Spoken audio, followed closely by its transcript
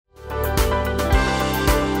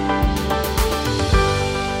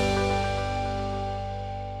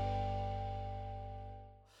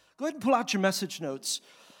ahead and pull out your message notes.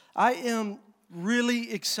 I am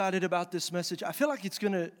really excited about this message. I feel like it's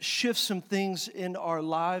going to shift some things in our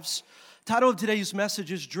lives. The title of today's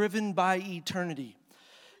message is Driven by Eternity.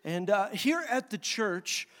 And here at the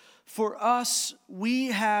church, for us, we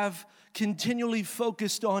have continually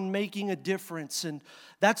focused on making a difference. And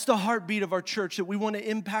that's the heartbeat of our church, that we want to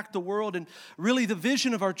impact the world. And really, the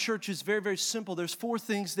vision of our church is very, very simple. There's 4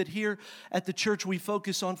 things that here at the church we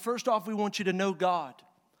focus on. First off, we want you to know God.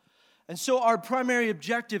 And so our primary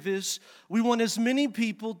objective is we want as many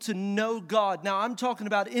people to know God. Now, I'm talking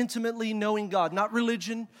about intimately knowing God, not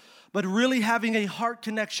religion, but really having a heart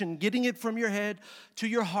connection, getting it from your head to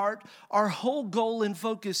your heart. Our whole goal and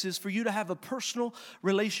focus is for you to have a personal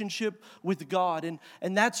relationship with God.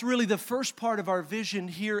 And that's really the first part of our vision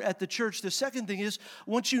here at the church. The second thing is,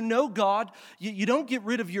 once you know God, you don't get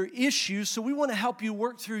rid of your issues, so we want to help you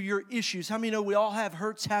work through your issues. How many know we all have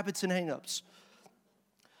hurts, habits, and hang-ups?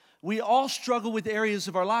 We all struggle with areas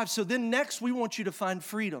of our lives. So then next, we want you to find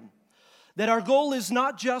freedom. That our goal is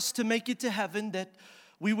not just to make it to heaven, that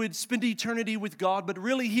we would spend eternity with God, but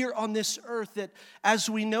really here on this earth, that as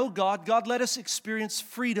we know God, God let us experience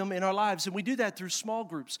freedom in our lives. And we do that through small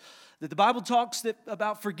groups. That the Bible talks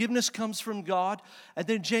about forgiveness comes from God. And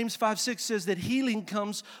then James 5:6 says that healing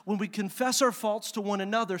comes when we confess our faults to one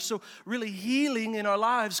another. So really healing in our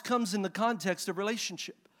lives comes in the context of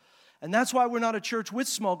relationship. And that's why we're not a church with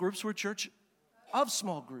small groups, we're a church of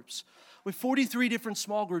small groups. With 43 different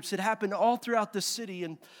small groups that happen all throughout the city.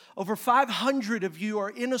 And over 500 of you are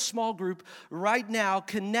in a small group right now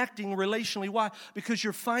connecting relationally. Why? Because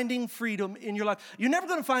you're finding freedom in your life. You're never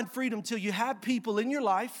going to find freedom until you have people in your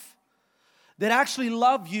life that actually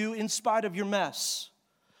love you in spite of your mess.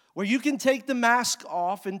 Where you can take the mask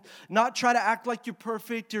off and not try to act like you're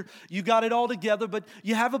perfect or you got it all together. But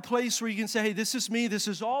you have a place where you can say, hey, this is me, this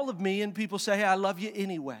is all of me. And people say, hey, I love you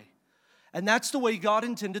anyway. And that's the way God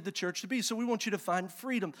intended the church to be. So we want you to find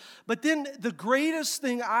freedom. But then the greatest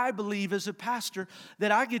thing I believe as a pastor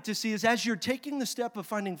that I get to see is as you're taking the step of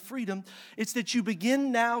finding freedom, it's that you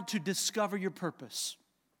begin now to discover your purpose.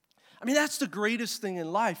 I mean, that's the greatest thing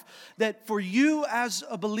in life, that for you as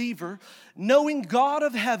a believer, knowing God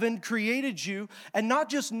of heaven created you, and not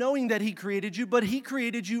just knowing that He created you, but He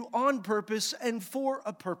created you on purpose and for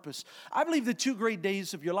a purpose. I believe the 2 great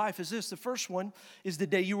days of your life is this. The first one is the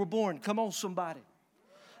day you were born. Come on, somebody.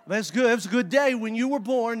 That's good. It was a good day when you were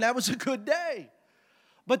born. That was a good day.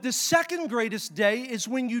 But the second greatest day is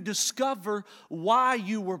when you discover why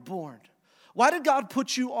you were born. Why did God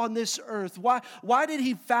put you on this earth? Why did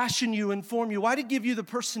He fashion you and form you? Why did He give you the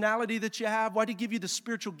personality that you have? Why did He give you the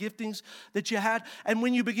spiritual giftings that you had? And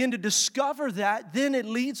when you begin to discover that, then it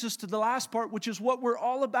leads us to the last part, which is what we're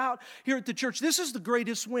all about here at the church. This is the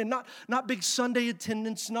greatest win, not big Sunday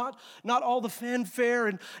attendance, not all the fanfare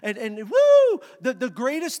and woo! The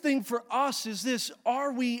greatest thing for us is this: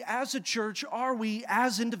 are we as a church, are we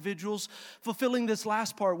as individuals fulfilling this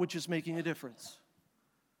last part, which is making a difference?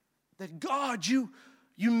 That God, you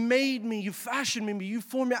made me, you fashioned me, you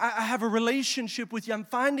formed me. I have a relationship with you. I'm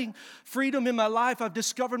finding freedom in my life. I've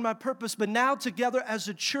discovered my purpose. But now together as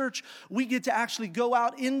a church, we get to actually go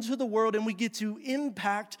out into the world and we get to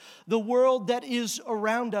impact the world that is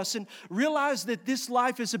around us. And realize that this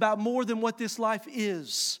life is about more than what this life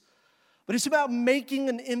is. But it's about making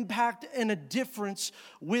an impact and a difference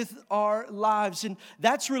with our lives. And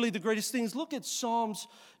that's really the greatest things. Look at Psalms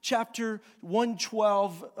chapter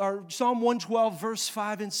 112, or Psalm 112, verse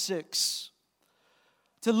 5 and 6.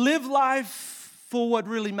 To live life for what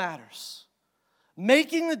really matters.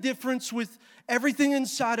 Making a difference with everything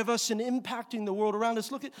inside of us and impacting the world around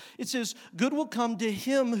us. Look at it says, good will come to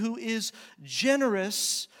him who is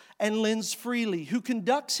generous and lends freely, who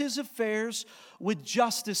conducts his affairs with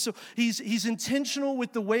justice. So he's intentional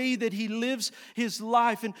with the way that he lives his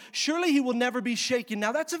life, and surely he will never be shaken.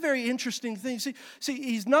 Now that's a very interesting thing. See,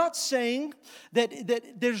 he's not saying that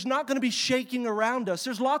there's not going to be shaking around us.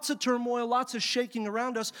 There's lots of turmoil, lots of shaking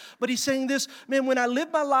around us, but he's saying this, man, when I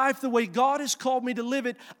live my life the way God has called me to live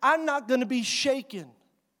it, I'm not going to be shaken.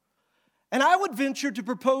 And I would venture to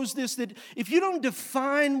propose this, that if you don't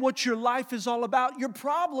define what your life is all about, your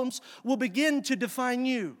problems will begin to define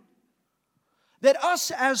you. That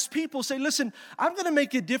us as people say, listen, I'm going to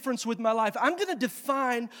make a difference with my life. I'm going to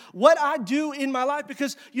define what I do in my life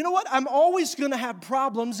because you know what? I'm always going to have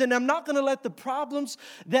problems, and I'm not going to let the problems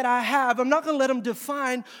that I have, I'm not going to let them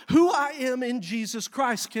define who I am in Jesus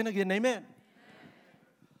Christ. Can I get an amen?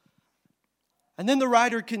 And then the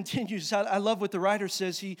writer continues. I love what the writer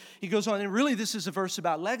says. He goes on, and really this is a verse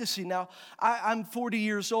about legacy. Now, I'm 40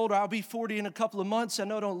 years old, or I'll be 40 in a couple of months. I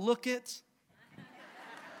know I don't look it.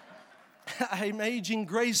 I'm aging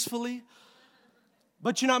gracefully.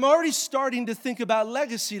 But, I'm already starting to think about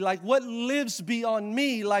legacy, like what lives beyond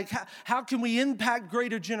me, like how can we impact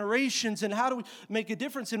greater generations and how do we make a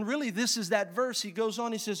difference? And really, this is that verse. He goes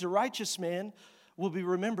on, he says, a righteous man will be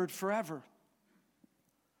remembered forever.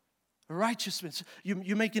 A righteous man.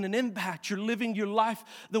 You're making an impact. You're living your life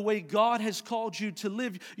the way God has called you to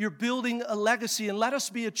live. You're building a legacy. And let us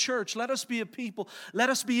be a church. Let us be a people. Let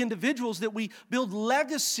us be individuals that we build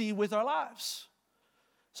legacy with our lives.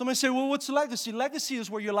 Somebody say, well, what's legacy? Legacy is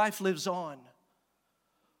where your life lives on.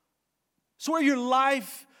 It's where your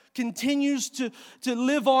life continues to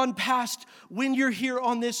live on past when you're here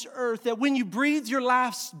on this earth. That when you breathe your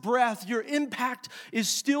last breath, your impact is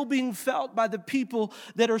still being felt by the people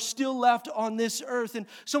that are still left on this earth. And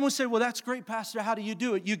someone say, well, that's great, Pastor. How do you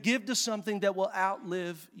do it? You give to something that will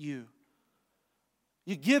outlive you.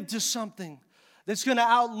 You give to something that's going to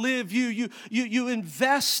outlive you. You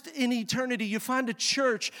invest in eternity. You find a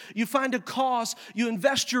church. You find a cause. You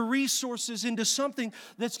invest your resources into something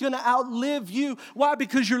that's going to outlive you. Why?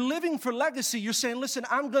 Because you're living for legacy. You're saying, listen,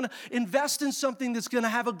 I'm going to invest in something that's going to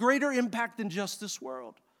have a greater impact than just this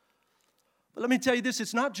world. But let me tell you this,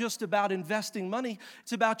 it's not just about investing money.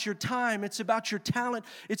 It's about your time. It's about your talent.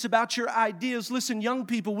 It's about your ideas. Listen, young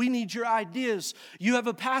people, we need your ideas. You have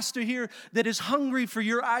a pastor here that is hungry for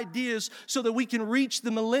your ideas so that we can reach the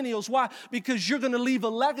millennials. Why? Because you're going to leave a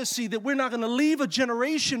legacy that we're not going to leave a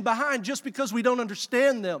generation behind just because we don't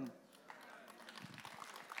understand them.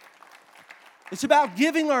 It's about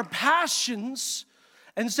giving our passions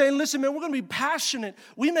and saying, listen, man, we're going to be passionate.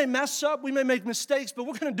 We may mess up, we may make mistakes, but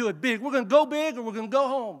we're going to do it big. We're going to go big or we're going to go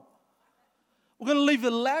home. We're going to leave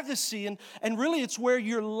a legacy. And really, it's where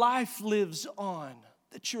your life lives on.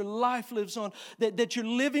 That your life lives on. That you're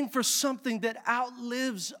living for something that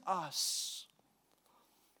outlives us.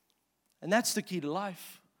 And that's the key to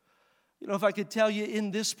life. If I could tell you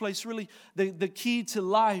in this place, really, the key to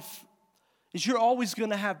life is you're always going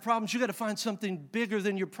to have problems. You've got to find something bigger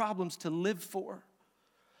than your problems to live for.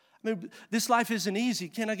 I mean, this life isn't easy.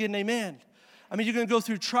 Can I get an amen? I mean, you're going to go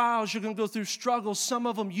through trials. You're going to go through struggles. Some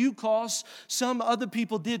of them you caused. Some other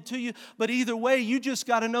people did to you. But either way, you just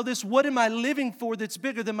got to know this. What am I living for that's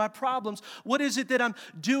bigger than my problems? What is it that I'm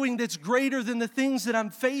doing that's greater than the things that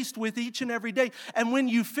I'm faced with each and every day? And when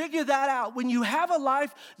you figure that out, when you have a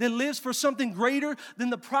life that lives for something greater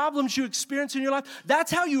than the problems you experience in your life,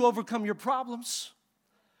 that's how you overcome your problems.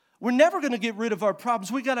 We're never going to get rid of our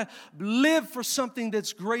problems. We got to live for something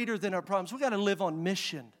that's greater than our problems. We got to live on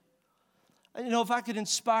mission. And if I could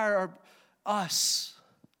inspire us,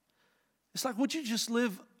 it's like, would you just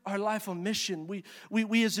live our life on mission? We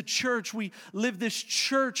as a church, we live this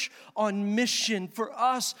church on mission. For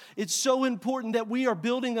us, it's so important that we are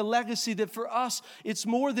building a legacy that for us, it's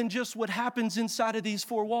more than just what happens inside of these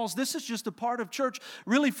four walls. This is just a part of church.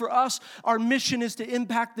 Really, for us, our mission is to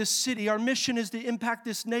impact this city. Our mission is to impact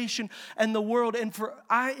this nation and the world. And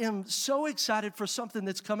I am so excited for something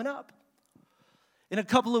that's coming up. In a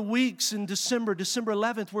couple of weeks in December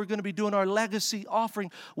 11th, we're going to be doing our legacy offering.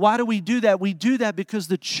 Why do we do that? We do that because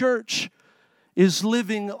the church is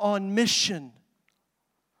living on mission.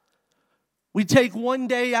 We take one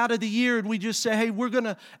day out of the year and we just say, hey, we're going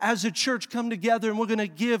to, as a church, come together and we're going to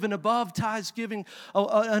give an above tithes giving,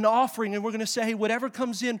 an offering. And we're going to say, hey, whatever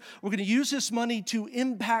comes in, we're going to use this money to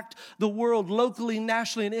impact the world locally,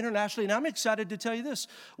 nationally, and internationally. And I'm excited to tell you this.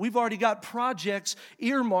 We've already got projects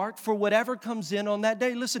earmarked for whatever comes in on that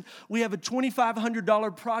day. Listen, we have a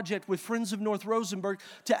 $2,500 project with Friends of North Rosenberg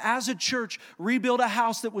to, as a church, rebuild a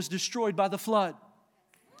house that was destroyed by the flood.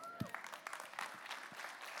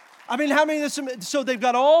 I mean, how many, so they've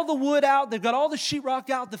got all the wood out, they've got all the sheetrock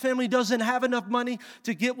out, the family doesn't have enough money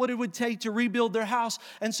to get what it would take to rebuild their house.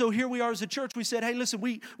 And so here we are as a church, we said, hey, listen,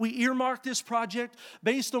 we earmarked this project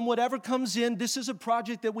based on whatever comes in. This is a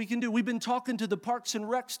project that we can do. We've been talking to the Parks and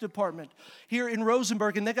Recs department here in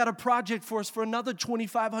Rosenberg, and they got a project for us for another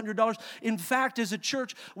 $2,500. In fact, as a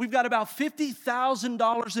church, we've got about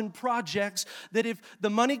 $50,000 in projects that if the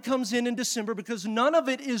money comes in December, because none of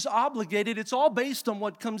it is obligated, it's all based on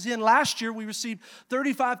what comes in. Last year, we received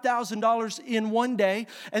 $35,000 in one day.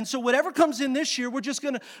 And so whatever comes in this year, we're just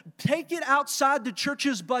going to take it outside the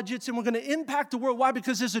church's budgets and we're going to impact the world. Why?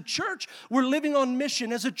 Because as a church, we're living on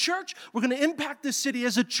mission. As a church, we're going to impact the city.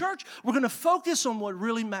 As a church, we're going to focus on what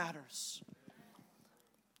really matters.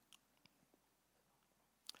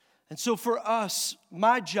 And so for us,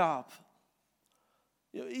 my job,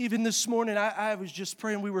 even this morning, I was just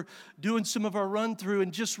praying. We were doing some of our run-through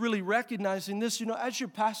and just really recognizing this. As your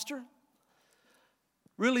pastor,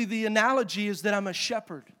 really the analogy is that I'm a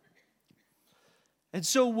shepherd. And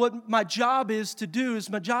so what my job is to do is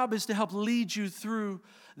to help lead you through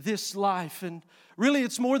this life. And really,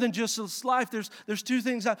 it's more than just this life. There's two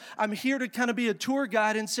things. I'm here to kind of be a tour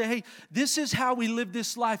guide and say, hey, this is how we live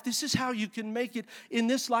this life. This is how you can make it in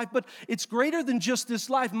this life. But it's greater than just this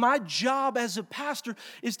life. My job as a pastor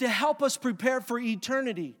is to help us prepare for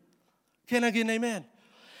eternity. Can I get an amen?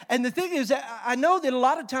 And the thing is, I know that a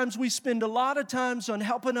lot of times we spend a lot of times on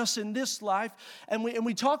helping us in this life, and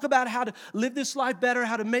we talk about how to live this life better,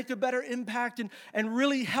 how to make a better impact, and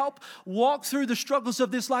really help walk through the struggles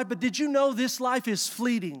of this life. But did you know this life is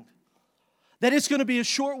fleeting? That it's going to be a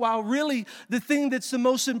short while. Really, the thing that's the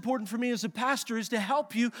most important for me as a pastor is to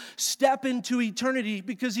help you step into eternity,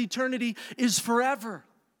 because eternity is forever.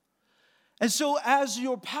 And so as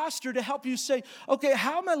your pastor, to help you say, okay,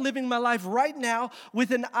 how am I living my life right now with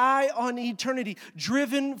an eye on eternity,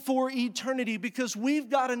 driven for eternity? Because we've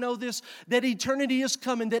got to know this, that eternity is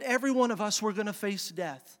coming, that every one of us, we're going to face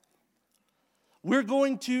death. We're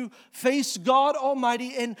going to face God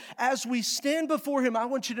Almighty, and as we stand before Him, I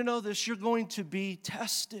want you to know this, you're going to be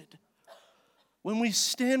tested. When we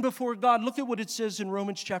stand before God, look at what it says in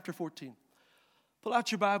Romans chapter 14. Pull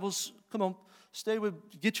out your Bibles, come on.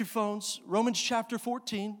 Get your phones. Romans chapter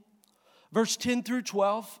 14, verse 10 through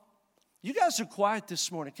 12. You guys are quiet this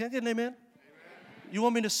morning. Can I get an amen? Amen. You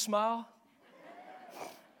want me to smile?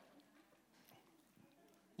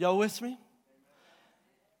 Y'all with me?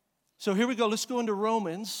 So here we go. Let's go into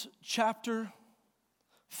Romans chapter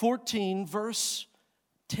 14, verse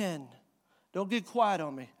 10. Don't get quiet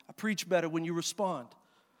on me. I preach better when you respond.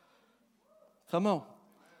 Come on.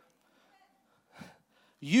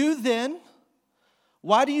 You then...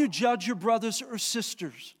 Why do you judge your brothers or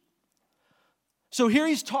sisters? So here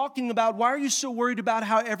he's talking about, why are you so worried about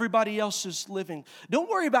how everybody else is living? Don't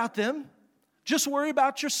worry about them. Just worry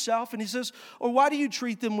about yourself. And he says, or why do you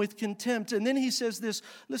treat them with contempt? And then he says this,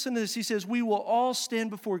 listen to this. He says, we will all stand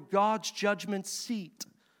before God's judgment seat.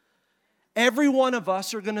 Every one of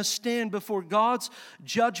us are going to stand before God's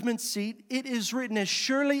judgment seat. It is written, as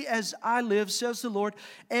surely as I live, says the Lord,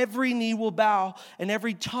 every knee will bow and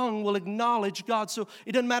every tongue will acknowledge God. So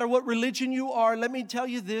it doesn't matter what religion you are. Let me tell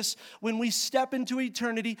you this. When we step into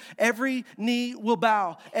eternity, every knee will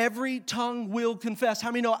bow. Every tongue will confess.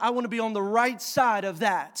 How many know I want to be on the right side of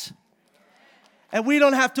that? And we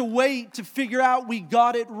don't have to wait to figure out we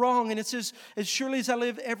got it wrong. And it says, as surely as I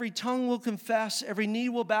live, every tongue will confess, every knee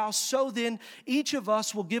will bow. So then, each of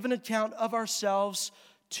us will give an account of ourselves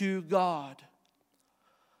to God.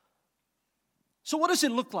 So what does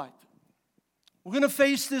it look like? We're going to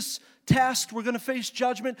face this test. We're going to face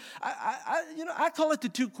judgment. I call it the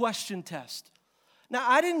two-question test. Now,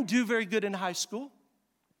 I didn't do very good in high school.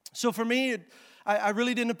 So for me, I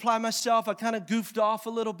really didn't apply myself. I kind of goofed off a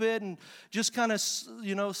little bit and just kind of,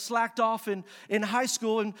 slacked off in high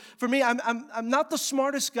school. And for me, I'm not the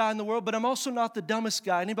smartest guy in the world, but I'm also not the dumbest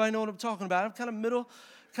guy. Anybody know what I'm talking about? I'm kind of middle,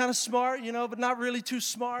 kind of smart, but not really too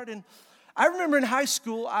smart. And I remember in high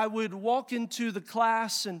school, I would walk into the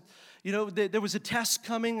class and, there was a test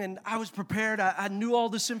coming and I was prepared. I knew all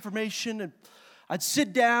this information and I'd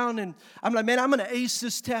sit down and I'm like, man, I'm going to ace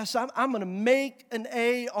this test. I'm going to make an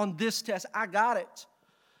A on this test. I got it.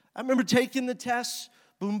 I remember taking the test,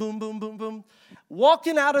 boom, boom, boom, boom, boom,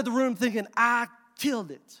 walking out of the room thinking, I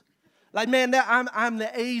killed it. Like, man, I'm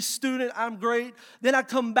the A student. I'm great. Then I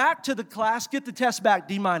come back to the class, get the test back,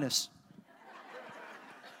 D-.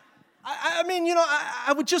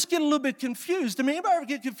 I would just get a little bit confused. Anybody ever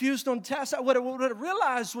get confused on tests? What I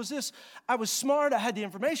realized was this. I was smart. I had the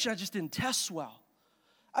information. I just didn't test well.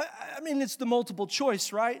 It's the multiple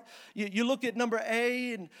choice, right? You look at number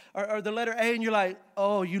A or the letter A and you're like,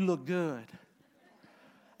 oh, you look good.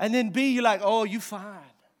 And then B, you're like, oh, you fine.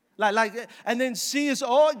 And then C is,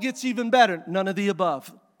 oh, it gets even better. None of the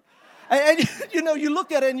above. And you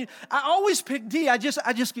look at it and I always pick D. I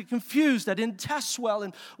just get confused. I didn't test well.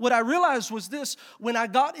 And what I realized was this. When I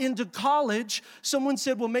got into college, someone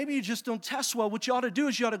said, well, maybe you just don't test well. What you ought to do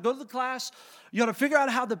is you ought to go to the class. You ought to figure out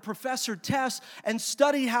how the professor tests and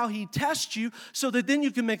study how he tests you so that then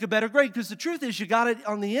you can make a better grade. Because the truth is you got it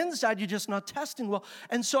on the inside. You're just not testing well.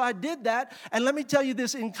 And so I did that. And let me tell you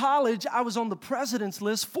this. In college, I was on the president's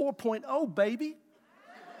list, 4.0, baby.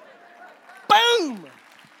 Boom!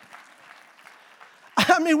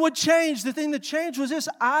 What changed? The thing that changed was this.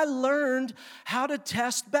 I learned how to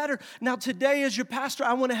test better. Now, today, as your pastor,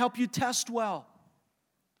 I want to help you test well.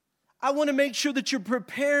 I want to make sure that you're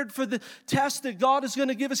prepared for the test that God is going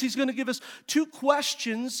to give us. He's going to give us two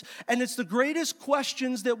questions, and it's the greatest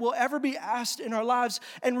questions that will ever be asked in our lives.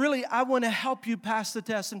 And really, I want to help you pass the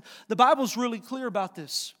test. And the Bible's really clear about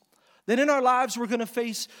this, that in our lives, we're going to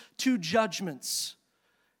face two judgments.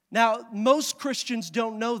 Now, most Christians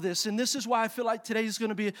don't know this, and this is why I feel like today is going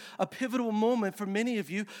to be a pivotal moment for many of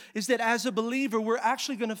you, is that as a believer, we're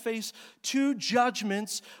actually going to face two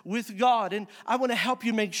judgments with God. And I want to help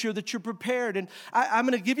you make sure that you're prepared. And I'm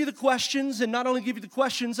going to give you the questions, and not only give you the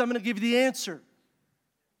questions, I'm going to give you the answer.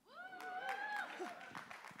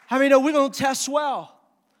 How many know we're going to test well?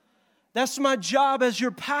 That's my job as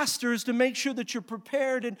your pastor, is to make sure that you're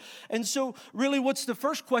prepared. And so really, what's the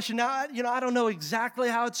first question? Now, I don't know exactly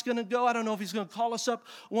how it's going to go. I don't know if he's going to call us up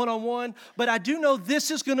one-on-one. But I do know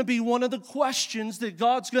this is going to be one of the questions that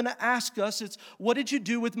God's going to ask us. It's, what did you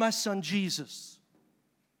do with my son Jesus?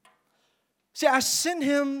 See, I sent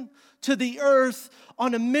him to the earth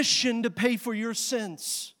on a mission to pay for your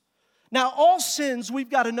sins. Now, all sins, we've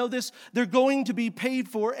got to know this, they're going to be paid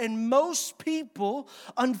for. And most people,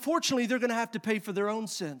 unfortunately, they're going to have to pay for their own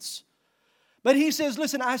sins. But he says,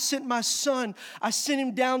 listen, I sent my son. I sent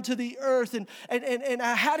him down to the earth, and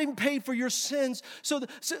I had him pay for your sins.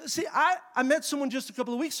 See, I met someone just a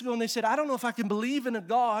couple of weeks ago, and they said, I don't know if I can believe in a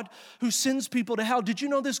God who sends people to hell. Did you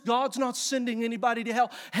know this? God's not sending anybody to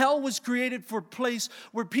hell. Hell was created for a place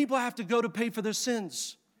where people have to go to pay for their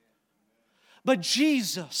sins. But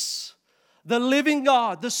Jesus, the living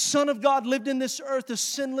God, the Son of God, lived in this earth a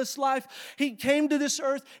sinless life. He came to this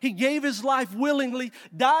earth. He gave his life willingly,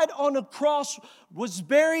 died on a cross, was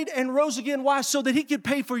buried, and rose again. Why? So that he could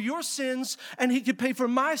pay for your sins and he could pay for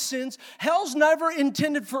my sins. Hell's never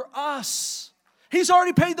intended for us. He's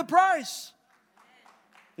already paid the price.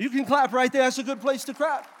 You can clap right there. That's a good place to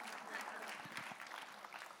clap.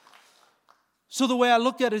 So the way I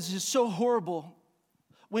look at it is, it's so horrible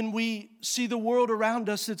when we see the world around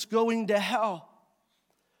us that's going to hell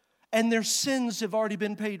and their sins have already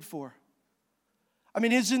been paid for. I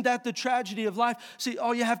mean, isn't that the tragedy of life? See,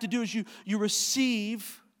 all you have to do is you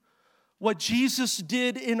receive what Jesus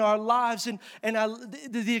did in our lives, and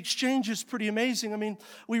the exchange is pretty amazing. I mean,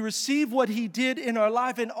 we receive what he did in our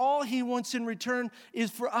life, and all he wants in return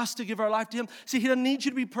is for us to give our life to him. See, he doesn't need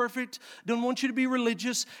you to be perfect, doesn't want you to be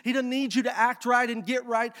religious. He doesn't need you to act right and get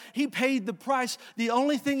right. He paid the price. The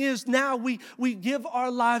only thing is now we give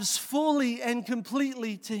our lives fully and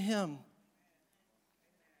completely to him.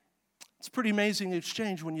 It's a pretty amazing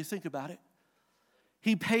exchange when you think about it.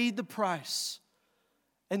 He paid the price.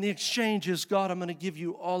 And the exchange is, God, I'm going to give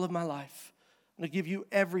you all of my life. I'm going to give you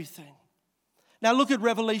everything. Now look at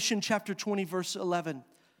Revelation chapter 20, verse 11.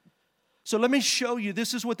 So let me show you.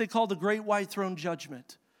 This is what they call the Great White Throne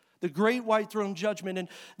Judgment. The Great White Throne Judgment. And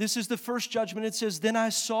this is the first judgment. It says, then I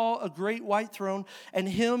saw a great white throne and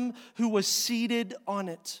him who was seated on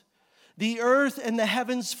it. The earth and the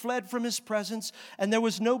heavens fled from his presence, and there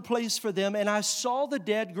was no place for them. And I saw the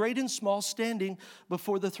dead, great and small, standing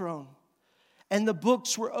before the throne. And the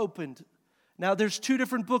books were opened. Now, there's two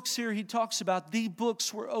different books here he talks about. The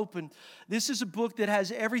books were opened. This is a book that has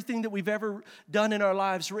everything that we've ever done in our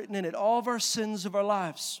lives written in it, all of our sins of our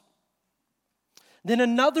lives. Then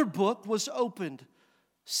another book was opened,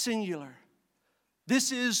 singular.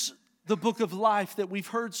 This is the book of life that we've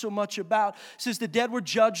heard so much about. It says the dead were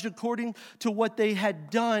judged according to what they had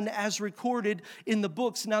done as recorded in the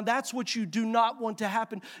books. Now that's what you do not want to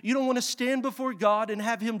happen. You don't want to stand before God and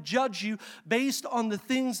have him judge you based on the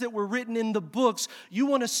things that were written in the books. You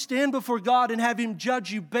want to stand before God and have him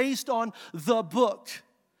judge you based on the book.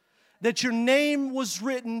 That your name was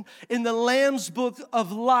written in the Lamb's book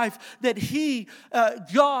of life, that he,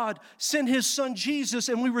 God, sent his son Jesus,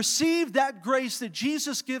 and we receive that grace that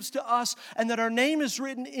Jesus gives to us, and that our name is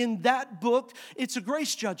written in that book. It's a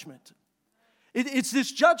grace judgment. It's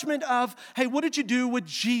this judgment of, hey, what did you do with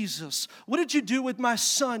Jesus? What did you do with my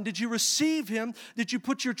son? Did you receive him? Did you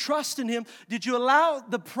put your trust in him? Did you allow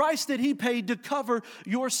the price that he paid to cover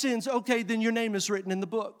your sins? Okay, then your name is written in the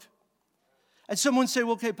book. And someone say,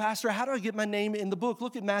 well, okay, Pastor, how do I get my name in the book?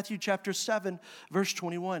 Look at Matthew chapter 7, verse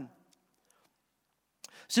 21.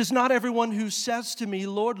 It says, not everyone who says to me,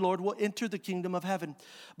 Lord, Lord, will enter the kingdom of heaven,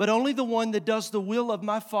 but only the one that does the will of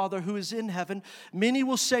my Father who is in heaven. Many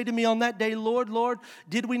will say to me on that day, Lord, Lord,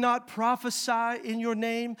 did we not prophesy in your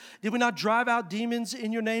name? Did we not drive out demons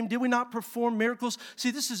in your name? Did we not perform miracles?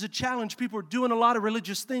 See, this is a challenge. People are doing a lot of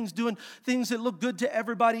religious things, doing things that look good to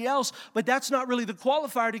everybody else, but that's not really the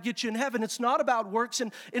qualifier to get you in heaven. It's not about works.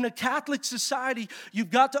 And in a Catholic society, you've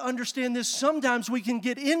got to understand this. Sometimes we can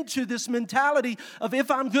get into this mentality of, if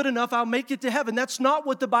I'm good enough, I'll make it to heaven. That's not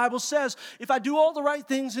what the Bible says. If I do all the right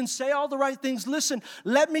things and say all the right things, listen,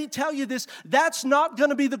 let me tell you this, that's not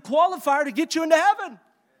going to be the qualifier to get you into heaven.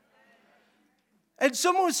 And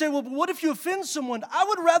someone would say, well, but what if you offend someone? I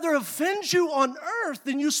would rather offend you on earth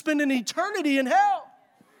than you spend an eternity in hell.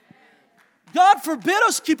 God forbid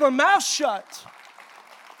us keep our mouth shut.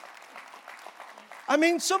 I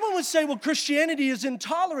mean, someone would say, well, Christianity is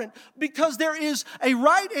intolerant because there is a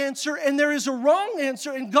right answer and there is a wrong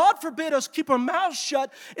answer. And God forbid us keep our mouths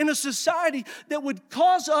shut in a society that would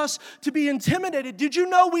cause us to be intimidated. Did you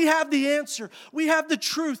know we have the answer? We have the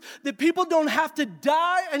truth that people don't have to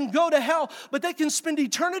die and go to hell, but they can spend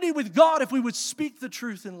eternity with God if we would speak the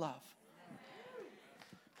truth in love.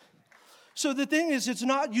 So the thing is, it's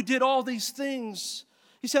not you did all these things.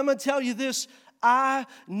 He said, I'm going to tell you this. I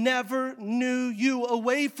never knew you.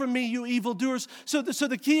 Away from me, you evildoers. So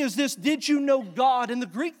the key is this. Did you know God? And the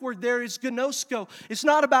Greek word there is gnosko. It's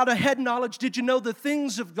not about a head knowledge. Did you know the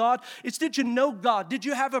things of God? It's did you know God? Did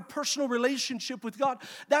you have a personal relationship with God?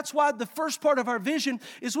 That's why the first part of our vision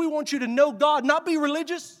is we want you to know God, not be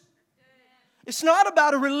religious. It's not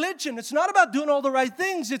about a religion. It's not about doing all the right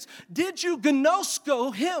things. It's did you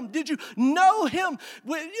gnosko Him? Did you know Him?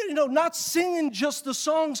 You know, not singing just the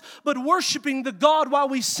songs, but worshiping the God while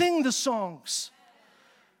we sing the songs.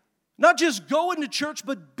 Not just going to church,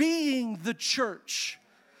 but being the church.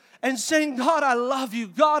 And saying, God, I love you.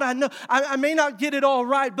 God, I know I may not get it all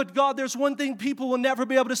right, but God, there's one thing people will never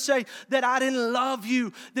be able to say, that I didn't love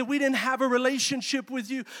you, that we didn't have a relationship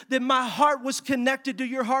with you, that my heart was connected to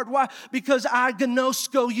your heart. Why? Because I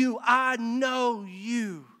gnosko you. I know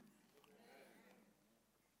you.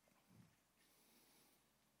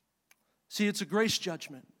 See, it's a grace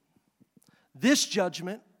judgment. This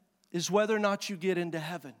judgment is whether or not you get into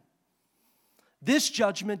heaven. This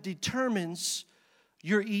judgment determines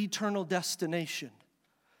your eternal destination.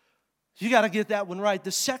 You got to get that one right.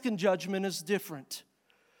 The second judgment is different.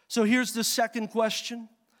 So here's the second question.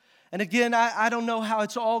 And again, I don't know how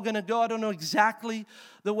it's all going to go. I don't know exactly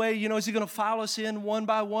the way, is He going to file us in one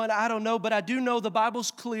by one? I don't know, but I do know the Bible's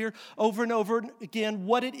clear over and over again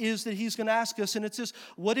what it is that He's going to ask us. And it says,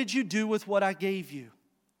 what did you do with what I gave you?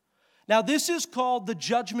 Now, this is called the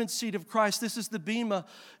judgment seat of Christ. This is the Bema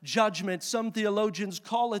judgment. Some theologians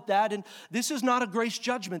call it that. And this is not a grace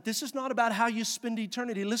judgment. This is not about how you spend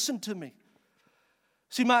eternity. Listen to me.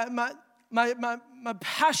 See, my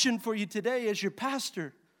passion for you today as your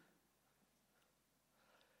pastor,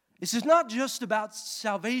 this is not just about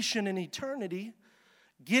salvation and eternity,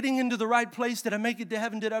 getting into the right place. Did I make it to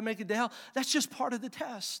heaven? Did I make it to hell? That's just part of the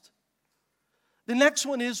test. The next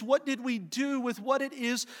one is, what did we do with what it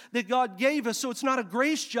is that God gave us? So it's not a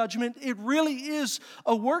grace judgment. It really is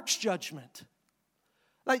a works judgment.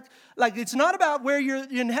 Like it's not about where you're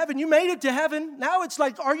in heaven. You made it to heaven. Now it's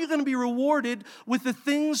like, are you going to be rewarded with the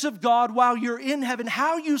things of God while you're in heaven?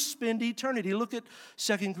 How you spend eternity. Look at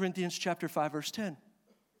 2 Corinthians chapter 5, verse 10.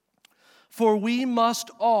 For we must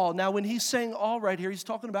all. Now when he's saying all right here, he's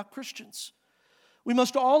talking about Christians. We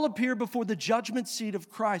must all appear before the judgment seat of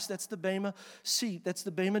Christ. That's the Bema seat. That's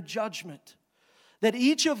the Bema judgment. That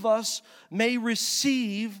each of us may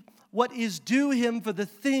receive what is due him for the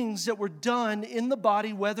things that were done in the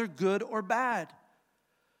body, whether good or bad.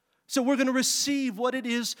 So we're going to receive what it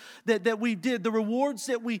is that we did, the rewards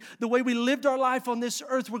the way we lived our life on this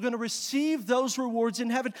earth, we're going to receive those rewards in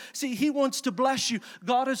heaven. See, He wants to bless you.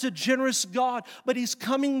 God is a generous God, but He's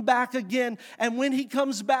coming back again. And when He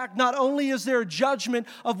comes back, not only is there a judgment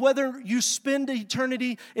of whether you spend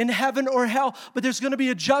eternity in heaven or hell, but there's going to be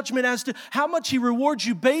a judgment as to how much He rewards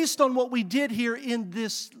you based on what we did here in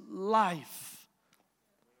this life.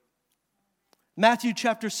 Matthew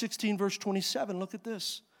chapter 16, verse 27, look at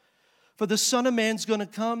this. For the Son of Man's going to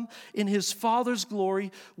come in His Father's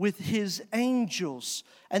glory with His angels.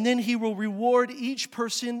 And then He will reward each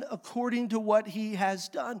person according to what he has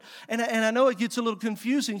done. And I know it gets a little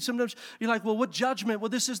confusing. Sometimes you're like, well, what judgment? Well,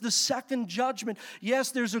 this is the second judgment.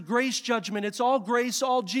 Yes, there's a grace judgment. It's all grace,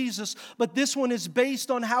 all Jesus. But this one is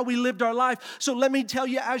based on how we lived our life. So let me tell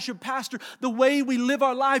you, as your pastor, the way we live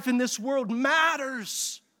our life in this world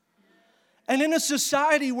matters. And in a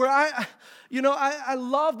society where I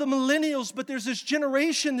love the millennials, but there's this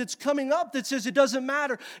generation that's coming up that says it doesn't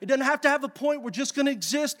matter. It doesn't have to have a point. We're just going to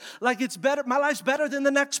exist like it's better. My life's better than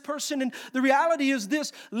the next person. And the reality is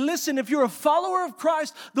this. Listen, if you're a follower of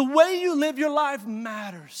Christ, the way you live your life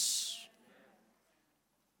matters.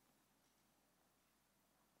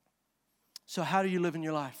 So how do you live in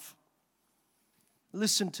your life?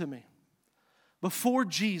 Listen to me. Before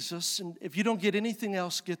Jesus, and if you don't get anything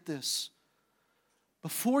else, get this.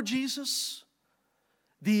 Before Jesus,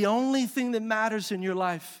 the only thing that matters in your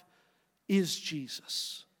life is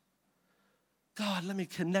Jesus. God, let me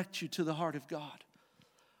connect you to the heart of God.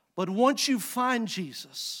 But once you find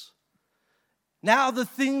Jesus, now the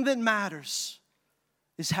thing that matters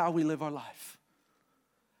is how we live our life.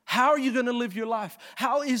 How are you going to live your life?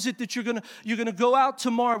 How is it that you're going to go out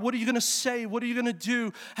tomorrow? What are you going to say? What are you going to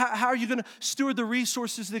do? How are you going to steward the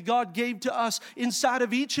resources that God gave to us? Inside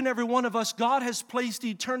of each and every one of us, God has placed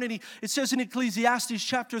eternity. It says in Ecclesiastes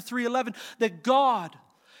chapter 3:11 that God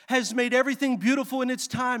has made everything beautiful in its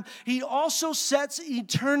time. He also sets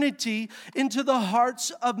eternity into the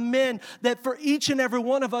hearts of men, that for each and every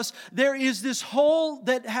one of us, there is this hole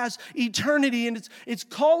that has eternity, and it's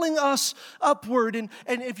calling us upward. And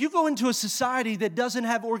if you go into a society that doesn't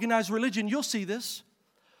have organized religion, you'll see this.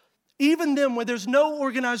 Even them, where there's no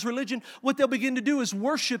organized religion, what they'll begin to do is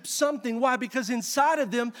worship something. Why? Because inside of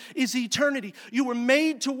them is eternity. You were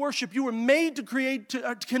made to worship. You were made to create,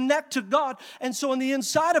 to connect to God. And so on the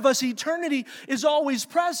inside of us, eternity is always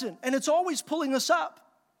present, and it's always pulling us up.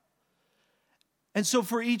 And so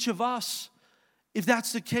for each of us, if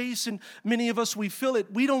that's the case, and many of us, we feel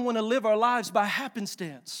it, we don't want to live our lives by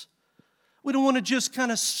happenstance. We don't want to just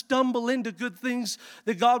kind of stumble into good things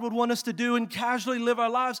that God would want us to do and casually live our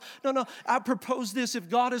lives. No, I propose this. If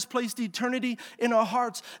God has placed eternity in our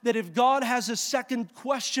hearts, that if God has a second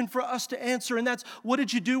question for us to answer, and that's, what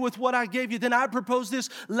did you do with what I gave you? Then I propose this.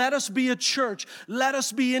 Let us be a church. Let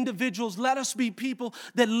us be individuals. Let us be people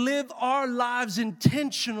that live our lives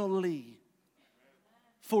intentionally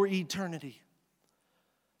for eternity.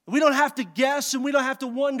 We don't have to guess and we don't have to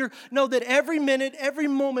wonder. No, that every minute, every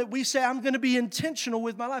moment we say, I'm going to be intentional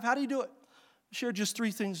with my life. How do you do it? I'll share just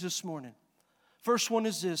 3 things this morning. First one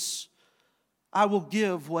is this: I will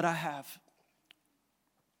give what I have.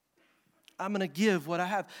 I'm going to give what I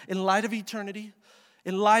have. In light of eternity,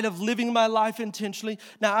 in light of living my life intentionally.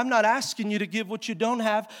 Now, I'm not asking you to give what you don't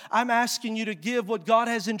have. I'm asking you to give what God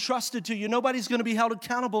has entrusted to you. Nobody's going to be held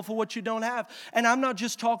accountable for what you don't have. And I'm not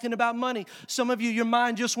just talking about money. Some of you, your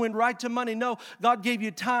mind just went right to money. No, God gave you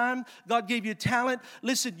time. God gave you talent.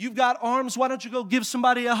 Listen, you've got arms. Why don't you go give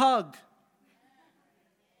somebody a hug?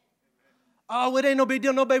 Oh, it ain't no big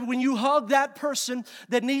deal. No, baby, when you hug that person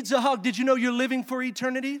that needs a hug, did you know you're living for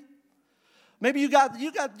eternity? Maybe you got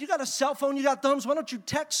a cell phone, you got thumbs. Why don't you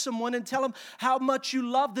text someone and tell them how much you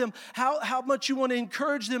love them, how much you want to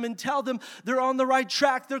encourage them, and tell them they're on the right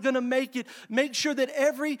track, they're going to make it. Make sure that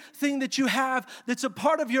everything that you have that's a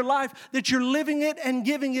part of your life, that you're living it and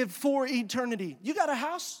giving it for eternity. You got a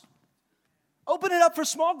house? Open it up for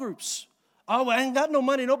small groups. Oh, I ain't got no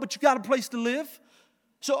money, no, but you got a place to live.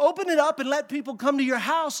 So open it up and let people come to your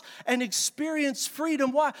house and experience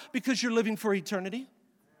freedom. Why? Because you're living for eternity.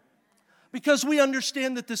 Because we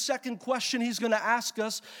understand that the second question he's going to ask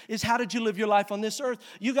us is, how did you live your life on this earth?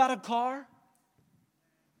 You got a car?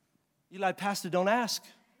 You're like, Pastor, don't ask.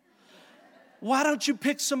 Why don't you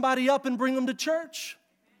pick somebody up and bring them to church?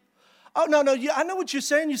 Oh, no, I know what you're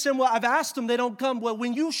saying. You're saying, well, I've asked them, they don't come. Well,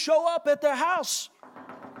 when you show up at their house,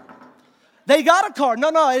 they got a car. No,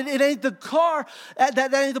 it ain't the car.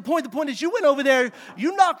 That ain't the point. The point is, you went over there,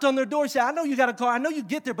 you knocked on their door and said, I know you got a car. I know you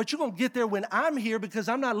get there, but you're going to get there when I'm here, because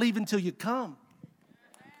I'm not leaving till you come.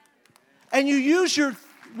 And you use your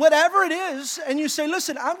whatever it is, and you say,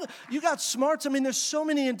 listen, you got smarts. I mean, there's so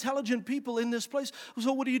many intelligent people in this place.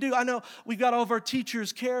 So what do? I know we got all of our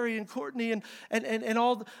teachers, Carrie and Courtney and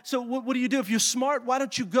all. So what do you do? If you're smart, why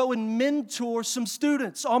don't you go and mentor some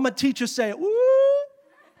students? All my teachers say, ooh.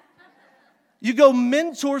 You go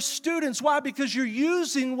mentor students. Why? Because you're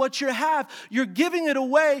using what you have. You're giving it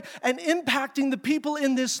away and impacting the people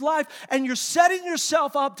in this life. And you're setting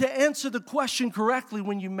yourself up to answer the question correctly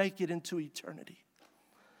when you make it into eternity.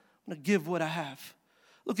 I'm going to give what I have.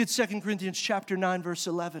 Look at 2 Corinthians chapter 9, verse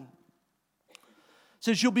 11. It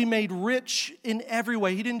says, you'll be made rich in every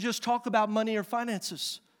way. He didn't just talk about money or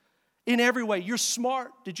finances. In every way. You're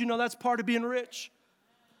smart. Did you know that's part of being rich?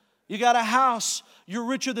 You got a house, you're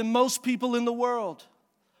richer than most people in the world.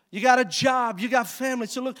 You got a job, you got family.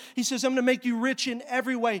 So look, he says, I'm going to make you rich in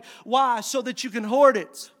every way. Why? So that you can hoard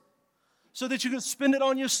it. So that you can spend it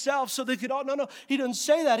on yourself. So they could, no. He doesn't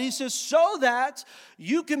say that. He says, so that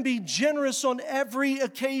you can be generous on every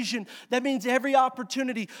occasion. That means every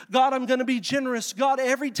opportunity. God, I'm going to be generous. God,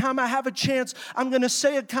 every time I have a chance, I'm going to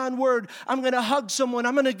say a kind word. I'm going to hug someone.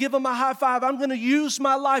 I'm going to give them a high five. I'm going to use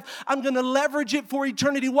my life. I'm going to leverage it for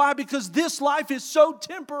eternity. Why? Because this life is so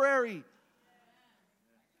temporary.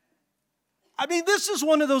 I mean, this is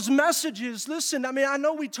one of those messages. Listen, I mean, I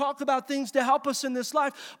know we talk about things to help us in this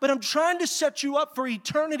life, but I'm trying to set you up for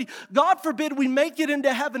eternity. God forbid we make it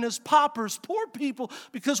into heaven as paupers, poor people,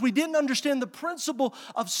 because we didn't understand the principle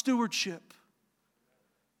of stewardship.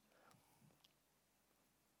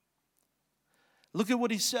 Look at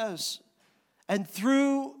what he says. And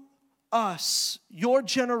through us, your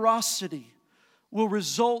generosity will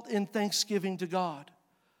result in thanksgiving to God.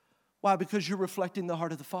 Why? Because you're reflecting the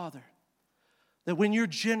heart of the Father. That when you're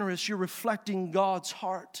generous, you're reflecting God's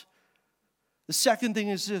heart. The second thing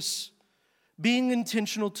is this: being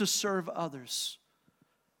intentional to serve others.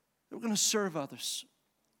 We're going to serve others.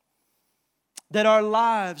 That our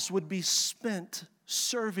lives would be spent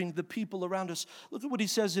serving the people around us. Look at what he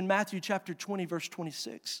says in Matthew chapter 20, verse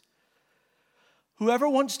 26. Whoever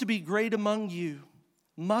wants to be great among you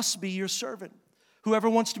must be your servant. Whoever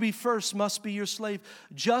wants to be first must be your slave,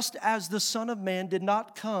 just as the Son of Man did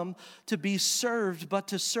not come to be served, but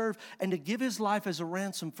to serve and to give his life as a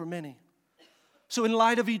ransom for many. So in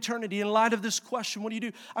light of eternity, in light of this question, what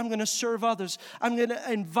do? I'm going to serve others. I'm going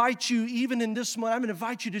to invite you, even in this moment, I'm going to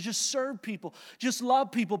invite you to just serve people, just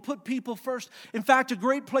love people, put people first. In fact, a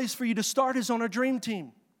great place for you to start is on our dream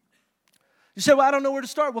team. You say, well, I don't know where to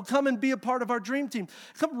start. Well, come and be a part of our dream team.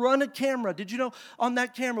 Come run a camera. Did you know on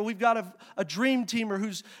that camera we've got a dream teamer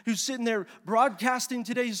who's sitting there broadcasting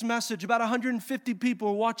today's message. About 150 people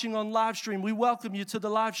are watching on live stream. We welcome you to the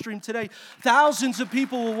live stream today. Thousands of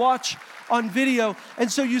people will watch on video.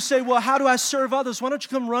 And so you say, well, how do I serve others? Why don't you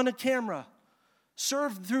come run a camera?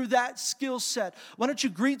 Serve through that skill set. Why don't you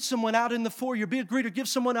greet someone out in the foyer? Be a greeter. Give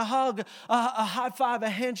someone a hug, a high five, a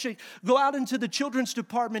handshake. Go out into the children's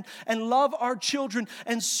department and love our children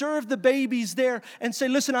and serve the babies there and say,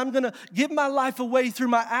 listen, I'm going to give my life away through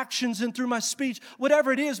my actions and through my speech.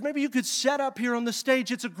 Whatever it is, maybe you could set up here on the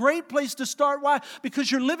stage. It's a great place to start. Why?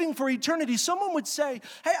 Because you're living for eternity. Someone would say,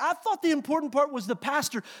 hey, I thought the important part was the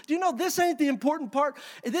pastor. Do you know this ain't the important part?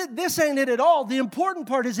 This ain't it at all. The important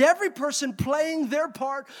part is every person playing their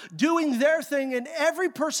part, doing their thing, and every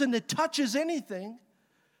person that touches anything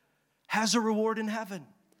has a reward in heaven.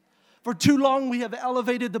 For too long we have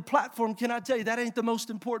elevated the platform. Can I tell you, that ain't the most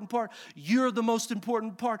important part. You're the most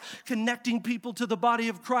important part. Connecting people to the body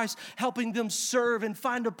of Christ, helping them serve and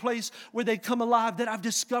find a place where they come alive, that I've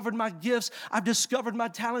discovered my gifts, I've discovered my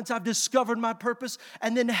talents, I've discovered my purpose,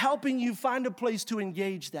 and then helping you find a place to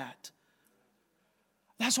engage that.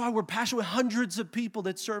 That's why we're passionate with hundreds of people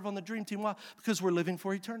that serve on the dream team. Why? Because we're living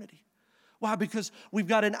for eternity. Why? Because we've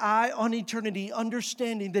got an eye on eternity,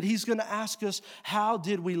 understanding that He's going to ask us, how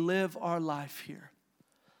did we live our life here?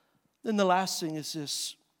 Then the last thing is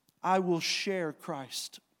this: I will share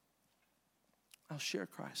Christ. I'll share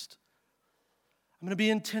Christ. I'm going to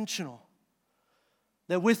be intentional.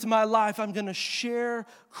 That with my life, I'm going to share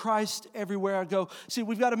Christ everywhere I go. See,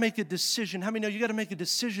 we've got to make a decision. How many know you got to make a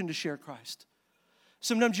decision to share Christ?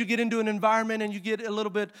 Sometimes you get into an environment and you get a little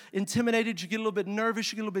bit intimidated, you get a little bit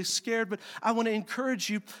nervous, you get a little bit scared, but I want to encourage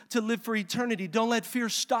you to live for eternity. Don't let fear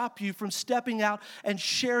stop you from stepping out and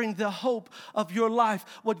sharing the hope of your life,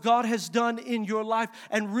 what God has done in your life,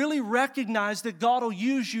 and really recognize that God will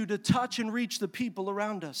use you to touch and reach the people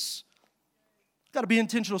around us. Got to be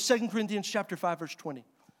intentional. 2 Corinthians chapter 5, verse 20.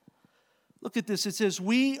 Look at this. It says,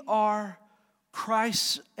 we are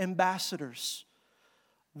Christ's ambassadors.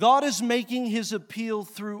 God is making His appeal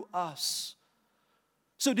through us.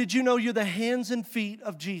 So did you know you're the hands and feet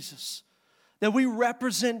of Jesus? That we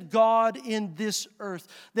represent God in this earth.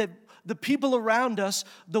 That the people around us,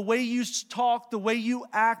 the way you talk, the way you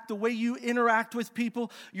act, the way you interact with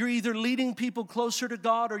people, you're either leading people closer to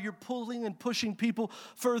God or you're pulling and pushing people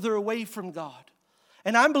further away from God.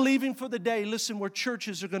 And I'm believing for the day, listen, where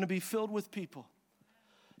churches are going to be filled with people.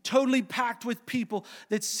 Totally packed with people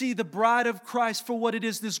that see the bride of Christ for what it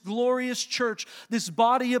is, this glorious church, this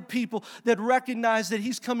body of people that recognize that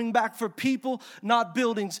He's coming back for people, not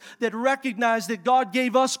buildings, that recognize that God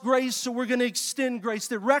gave us grace, so we're going to extend grace,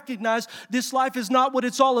 that recognize this life is not what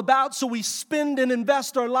it's all about, so we spend and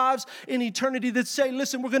invest our lives in eternity, that say,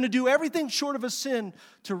 listen, we're going to do everything short of a sin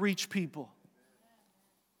to reach people.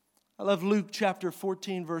 I love Luke chapter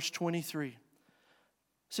 14, verse 23. It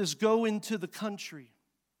says, go into the country.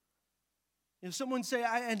 You know, someone say,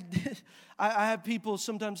 I have people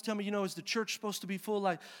sometimes tell me, is the church supposed to be full?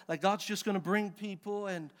 Like God's just going to bring people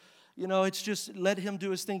and, it's just let Him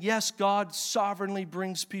do His thing. Yes, God sovereignly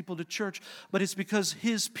brings people to church, but it's because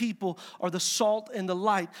His people are the salt and the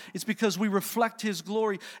light. It's because we reflect His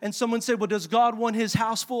glory. And someone said, well, does God want His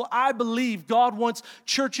house full? I believe God wants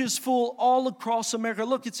churches full all across America.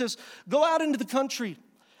 Look, it says, go out into the country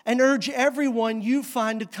and urge everyone you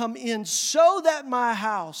find to come in so that my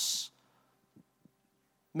house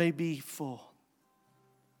may be full.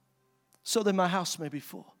 So that my house may be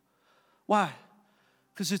full. Why?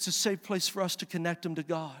 Because it's a safe place for us to connect them to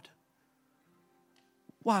God.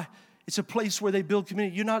 Why? It's a place where they build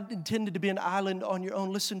community. You're not intended to be an island on your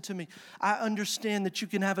own. Listen to me. I understand that you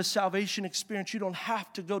can have a salvation experience. You don't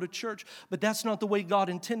have to go to church, but that's not the way God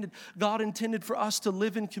intended. God intended for us to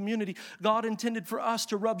live in community. God intended for us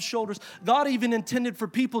to rub shoulders. God even intended for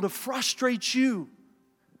people to frustrate you.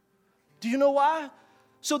 Do you know why?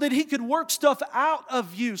 So that He could work stuff out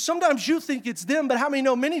of you. Sometimes you think it's them, but how many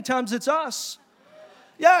know many times it's us?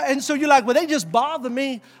 Yeah, and so you're like, well, they just bother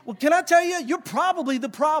me. Well, can I tell you, you're probably the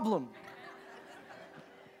problem.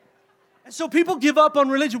 And so people give up on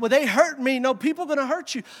religion. Well, they hurt me. No, people are going to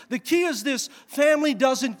hurt you. The key is this: family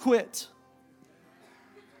doesn't quit.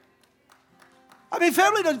 I mean,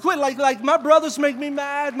 family doesn't quit. Like my brothers make me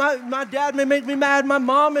mad. My dad may make me mad. My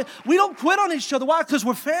mom. We don't quit on each other. Why? Because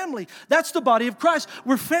we're family. That's the body of Christ.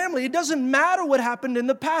 We're family. It doesn't matter what happened in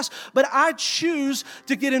the past. But I choose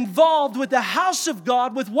to get involved with the house of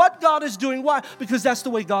God, with what God is doing. Why? Because that's the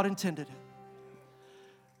way God intended it.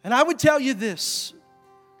 And I would tell you this.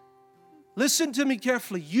 Listen to me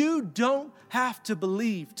carefully. You don't have to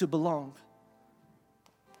believe to belong.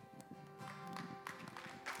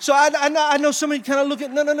 So I know somebody kind of look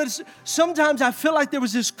at, no. Sometimes I feel like there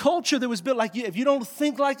was this culture that was built like, if you don't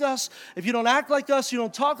think like us, if you don't act like us, you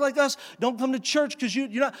don't talk like us, don't come to church because you're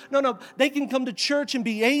not. No. They can come to church and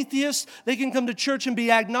be atheists. They can come to church and be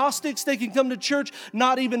agnostics. They can come to church,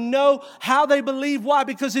 not even know how they believe. Why?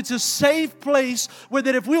 Because it's a safe place where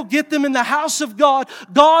that if we'll get them in the house of God,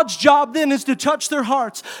 God's job then is to touch their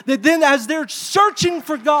hearts. That then as they're searching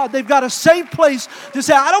for God, they've got a safe place to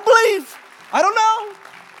say, I don't believe. I don't know.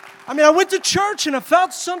 I mean, I went to church and I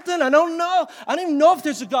felt something. I don't know. I don't even know if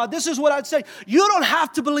there's a God. This is what I'd say. You don't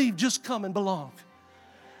have to believe. Just come and belong.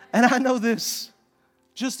 And I know this.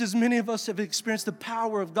 Just as many of us have experienced, the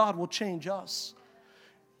power of God will change us.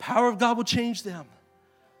 Power of God will change them.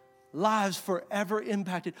 Lives forever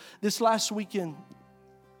impacted. This last weekend,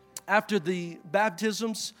 after the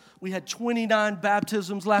baptisms, we had 29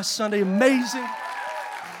 baptisms last Sunday. Amazing.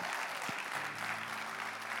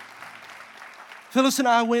 Phyllis and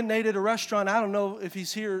I went and ate at a restaurant. I don't know if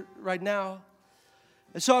he's here right now.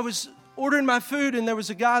 And so I was ordering my food, and there was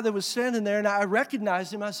a guy that was standing there, and I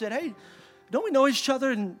recognized him. I said, hey, don't we know each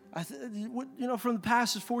other? And from the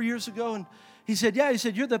past, is 4 years ago. And he said, yeah. He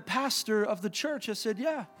said, you're the pastor of the church. I said,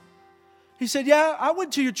 yeah. He said, yeah, I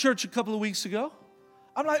went to your church a couple of weeks ago.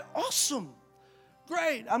 I'm like, awesome.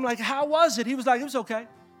 Great. I'm like, how was it? He was like, it was okay.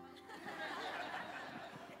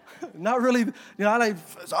 Not really,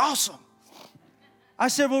 it's awesome. I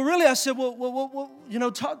said, well, really? I said, well,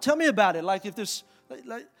 tell me about it. Like, if there's,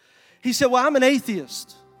 he said, well, I'm an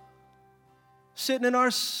atheist. Sitting in our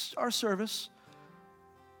service.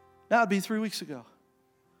 That would be 3 weeks ago.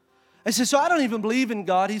 I said, so I don't even believe in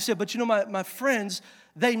God. He said, but my friends,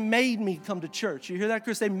 they made me come to church. You hear that,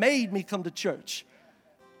 Chris? They made me come to church.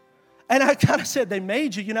 And I kind of said, they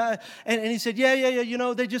made you, and he said, yeah,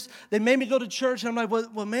 they made me go to church. And I'm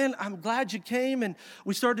like, well, man, I'm glad you came. And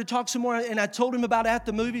we started to talk some more, and I told him about At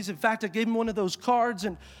the Movies. In fact, I gave him one of those cards,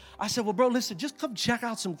 and I said, well, bro, listen, just come check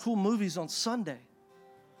out some cool movies on Sunday.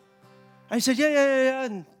 And he said, yeah.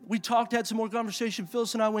 And we talked, had some more conversation.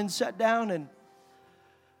 Phyllis and I went and sat down, and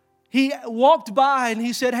he walked by, and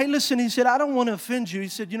he said, hey, listen, he said, I don't want to offend you. He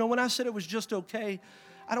said, when I said it was just okay,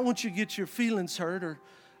 I don't want you to get your feelings hurt, or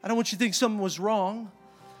I don't want you to think something was wrong.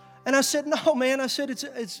 And I said, no, man. I said,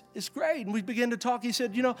 it's great. And we began to talk. He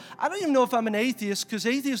said, I don't even know if I'm an atheist, because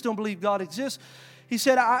atheists don't believe God exists. He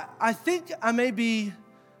said, I think I may be,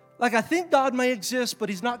 I think God may exist, but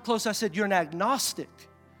He's not close. I said, you're an agnostic.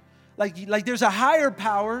 Like there's a higher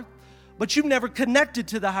power, but you've never connected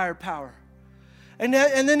to the higher power. And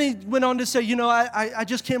then he went on to say, I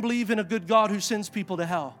just can't believe in a good God who sends people to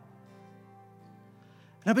hell.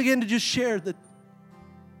 And I began to just share that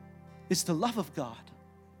it's the love of God.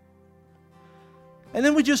 And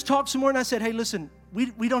then we just talked some more, and I said, hey, listen,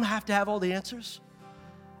 we don't have to have all the answers.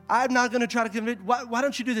 I'm not going to try to convince. Why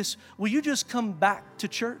don't you do this? Will you just come back to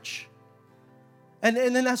church? And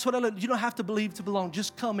then that's what I learned. You don't have to believe to belong.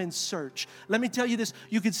 Just come and search. Let me tell you this.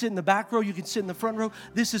 You can sit in the back row. You can sit in the front row.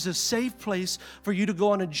 This is a safe place for you to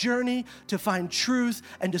go on a journey to find truth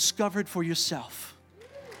and discover it for yourself.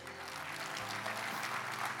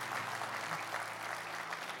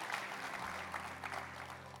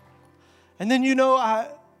 And then, I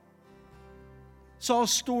saw a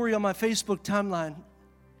story on my Facebook timeline,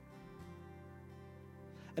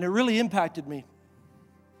 and it really impacted me.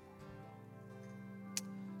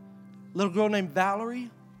 A little girl named Valerie.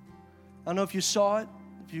 I don't know if you saw it,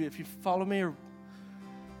 if you follow me. Or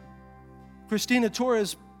Christina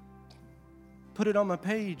Torres put it on my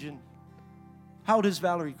page. And how old is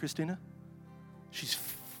Valerie, Christina? She's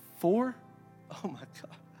 4? Oh, my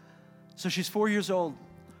God. So she's 4 years old.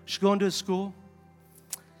 She's going to school.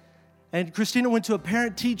 And Christina went to a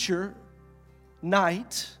parent-teacher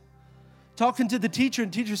night, talking to the teacher,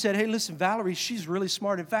 and the teacher said, hey, listen, Valerie, she's really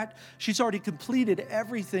smart. In fact, she's already completed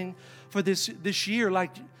everything for this year.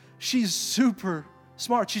 Like, she's super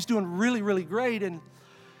smart. She's doing really, really great. And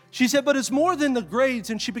she said, but it's more than the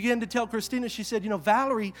grades. And she began to tell Christina, she said,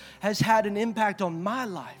 Valerie has had an impact on my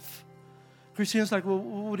life. Christina's like, well,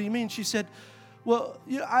 what do you mean? She said, well,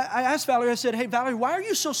 I asked Valerie, I said, hey, Valerie, why are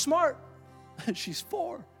you so smart? She's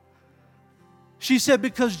 4. She said,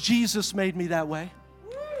 because Jesus made me that way.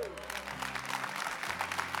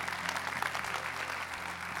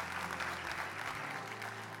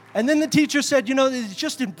 And then the teacher said, it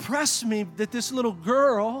just impressed me that this little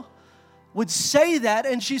girl would say that.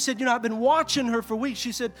 And she said, I've been watching her for weeks.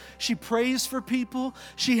 She said she prays for people.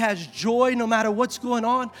 She has joy no matter what's going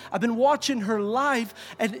on. I've been watching her life,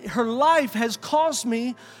 and her life has caused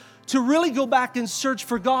me to really go back and search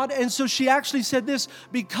for God. And so she actually said this,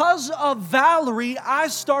 because of Valerie, I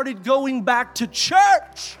started going back to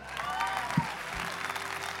church.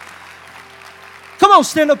 Come on,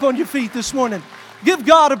 stand up on your feet this morning. Give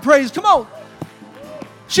God a praise. Come on.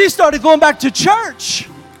 She started going back to church.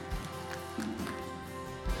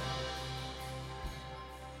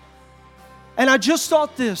 And I just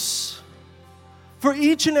thought this, for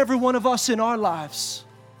each and every one of us in our lives,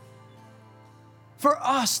 for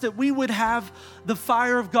us, that we would have the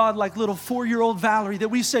fire of God like little 4-year-old Valerie, that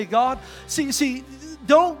we say, God, see,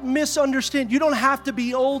 don't misunderstand. You don't have to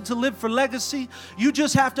be old to live for legacy. You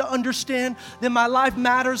just have to understand that my life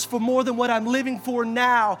matters for more than what I'm living for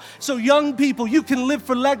now. So young people, you can live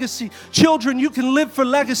for legacy. Children, you can live for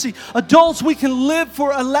legacy. Adults, we can live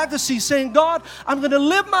for a legacy, saying, God, I'm going to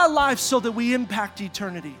live my life so that we impact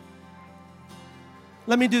eternity.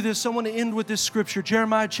 Let me do this. I want to end with this scripture,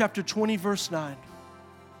 Jeremiah chapter 20, verse 9.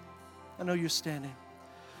 I know you're standing.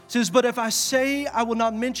 It says, but if I say I will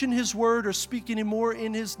not mention His word or speak anymore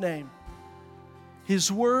in His name,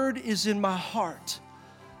 His word is in my heart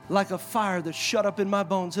like a fire that's shut up in my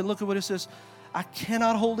bones. And look at what it says. I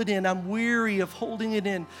cannot hold it in. I'm weary of holding it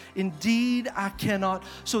in. Indeed, I cannot.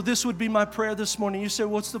 So this would be my prayer this morning. You say,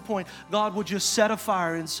 what's the point? God would just set a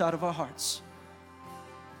fire inside of our hearts.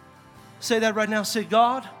 Say that right now. Say,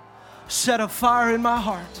 God, set a fire in my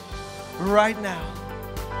heart right now.